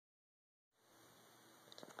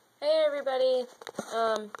Hey everybody,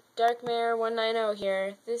 Darkmare190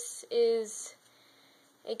 here. This is,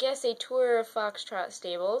 I guess, a tour of Fox Trot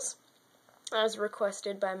Stables, as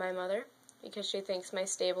requested by my mother, because she thinks my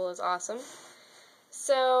stable is awesome.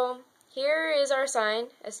 So, here is our sign,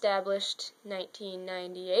 established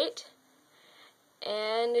 1998,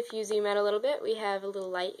 and if you zoom out a little bit, we have a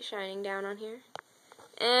little light shining down on here.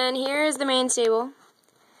 And here is the main stable.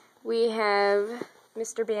 We have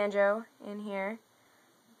Mr. Banjo in here,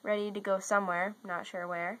 ready to go somewhere, not sure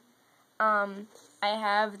where. I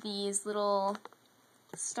have these little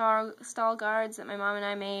stall guards that my mom and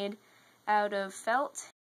I made out of felt,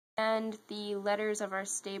 and the letters of our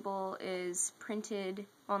stable is printed,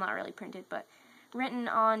 well, not really printed, but written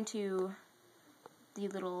onto the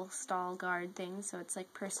little stall guard thing, so it's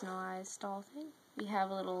like personalized stall thing. We have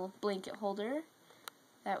a little blanket holder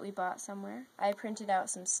that we bought somewhere. I printed out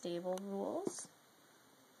some stable rules.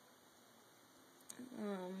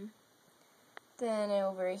 Then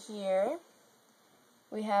over here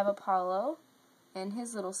we have Apollo and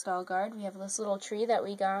his little stall guard. We have this little tree that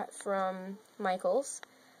we got from Michael's.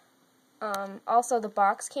 Also, the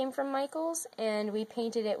box came from Michael's, and we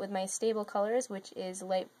painted it with my stable colors, which is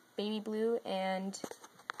light baby blue and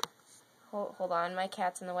hold on, my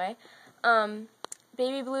cat's in the way.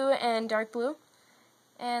 Baby blue and dark blue.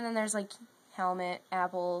 And then there's like helmet,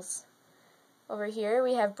 apples. Over here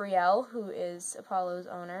we have Brielle, who is Apollo's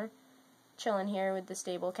owner, chilling here with the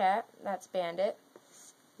stable cat. That's Bandit,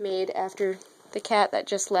 made after the cat that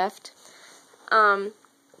just left.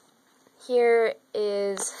 Here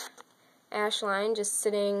is Ashline just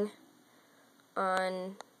sitting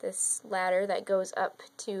on this ladder that goes up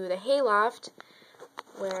to the hayloft,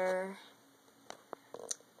 where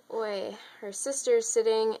her sister's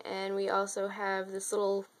sitting, and we also have this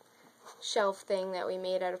little shelf thing that we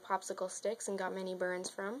made out of popsicle sticks and got many burns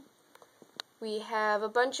from. We have a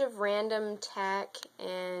bunch of random tack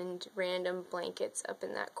and random blankets up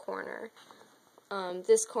in that corner.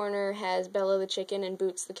 This corner has Bella the chicken and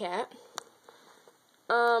Boots the cat.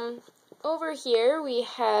 Over here we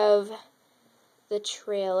have the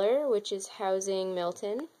trailer, which is housing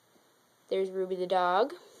Milton. There's Ruby the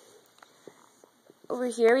dog. Over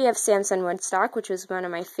here we have Samson Woodstock, which was one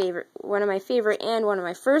of my favorite and one of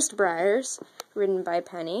my first briars, ridden by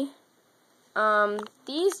Penny.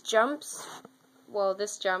 These jumps, well,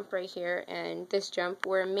 this jump right here and this jump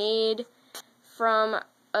were made from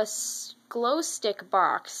a glow stick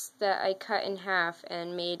box that I cut in half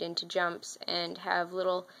and made into jumps, and have the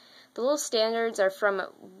little standards are from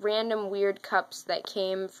random weird cups that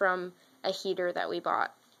came from a heater that we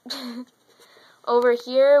bought. Over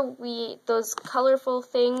here, those colorful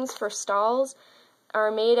things for stalls are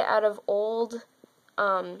made out of old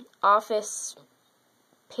office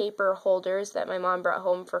paper holders that my mom brought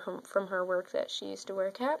home from her work that she used to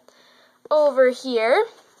work at. Over here,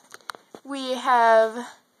 we have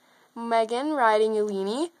Megan riding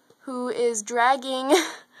Eleni, who is dragging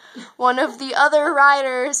one of the other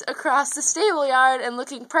riders across the stable yard and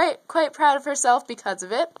looking quite proud of herself because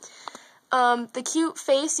of it. The cute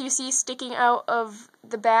face you see sticking out of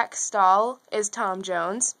the back stall is Tom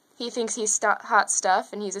Jones. He thinks he's hot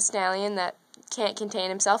stuff, and he's a stallion that can't contain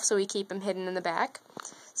himself, so we keep him hidden in the back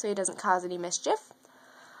so he doesn't cause any mischief.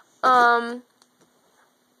 Over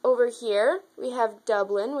here we have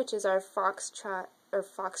Dublin, which is our fox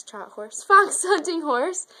hunting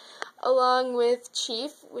horse, along with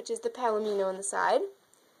Chief, which is the palomino on the side.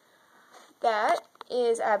 That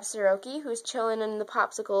is Absaroki, who's chilling in the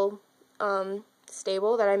popsicle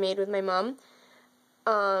stable that I made with my mom.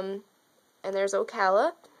 And there's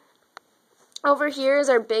Ocala. Over here is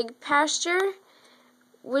our big pasture,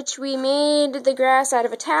 which we made the grass out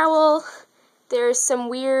of a towel. There's some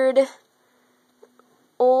weird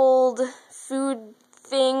old food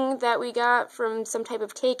thing that we got from some type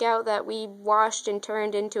of takeout that we washed and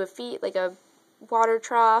turned into like a water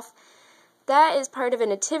trough. That is part of a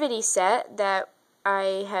nativity set that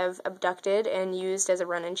I have abducted and used as a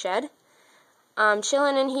run-in shed.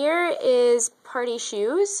 Chilling in here is Party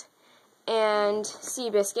Shoes and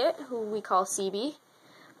Seabiscuit, who we call CB,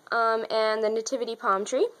 and the nativity palm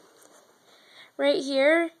tree. Right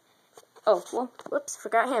here, oh, well, whoops,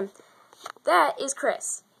 forgot him. That is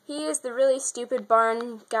Chris. He is the really stupid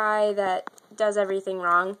barn guy that does everything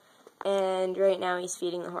wrong, and right now he's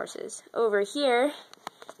feeding the horses. Over here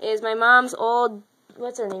is my mom's old,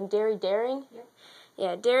 what's her name, Dairy Daring? Yep.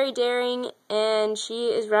 Yeah, Dairy Daring, and she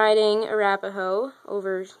is riding Arapaho,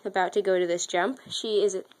 about to go to this jump. She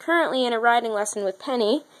is currently in a riding lesson with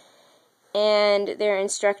Penny, and their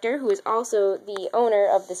instructor, who is also the owner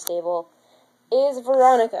of the stable, is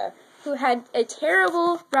Veronica, who had a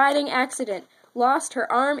terrible riding accident lost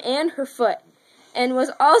her arm and her foot, and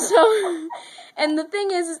was also, and the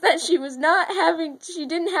thing is that she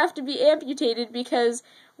didn't have to be amputated because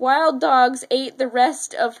wild dogs ate the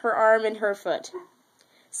rest of her arm and her foot.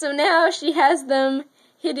 So now she has them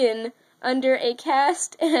hidden under a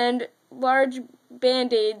cast and large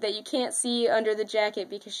band-aid that you can't see under the jacket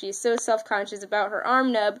because she's so self-conscious about her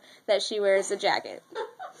arm nub that she wears a jacket.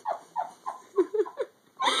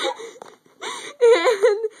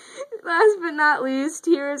 And last but not least,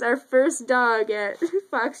 here is our first dog at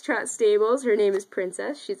Fox Trot Stables. Her name is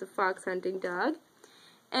Princess. She's a fox hunting dog.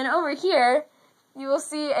 And over here, you will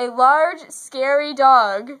see a large, scary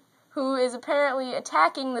dog who is apparently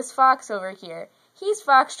attacking this fox over here. He's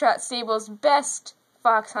Fox Trot Stables' best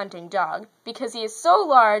fox hunting dog because he is so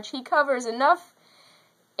large, he covers enough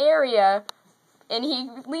area, and he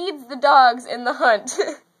leads the dogs in the hunt.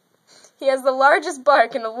 He has the largest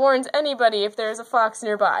bark and warns anybody if there is a fox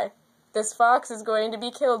nearby. This fox is going to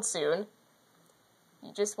be killed soon.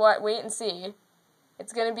 You just wait and see.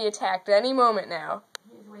 It's going to be attacked any moment now.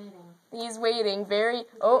 He's waiting. He's waiting very... He's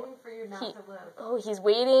waiting for you not to live. Oh, he's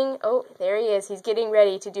waiting. Oh, there he is. He's getting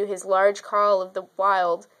ready to do his large call of the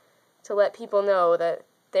wild to let people know that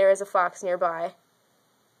there is a fox nearby.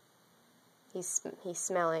 He's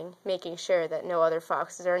smelling, making sure that no other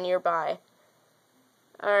foxes are nearby.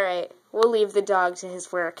 Alright, we'll leave the dog to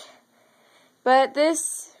his work. But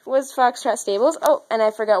this was Fox Trot Stables. Oh, and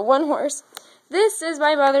I forgot one horse. This is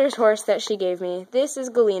my mother's horse that she gave me. This is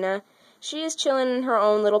Galena. She is chilling in her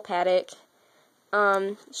own little paddock.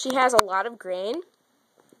 She has a lot of grain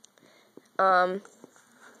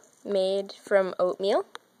made from oatmeal.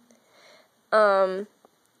 And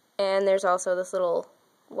there's also this little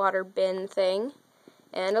water bin thing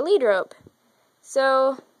and a lead rope.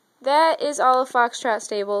 So that is all of Fox Trot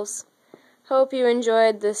Stables. Hope you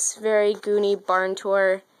enjoyed this very goony barn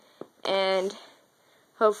tour, and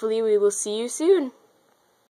hopefully we will see you soon.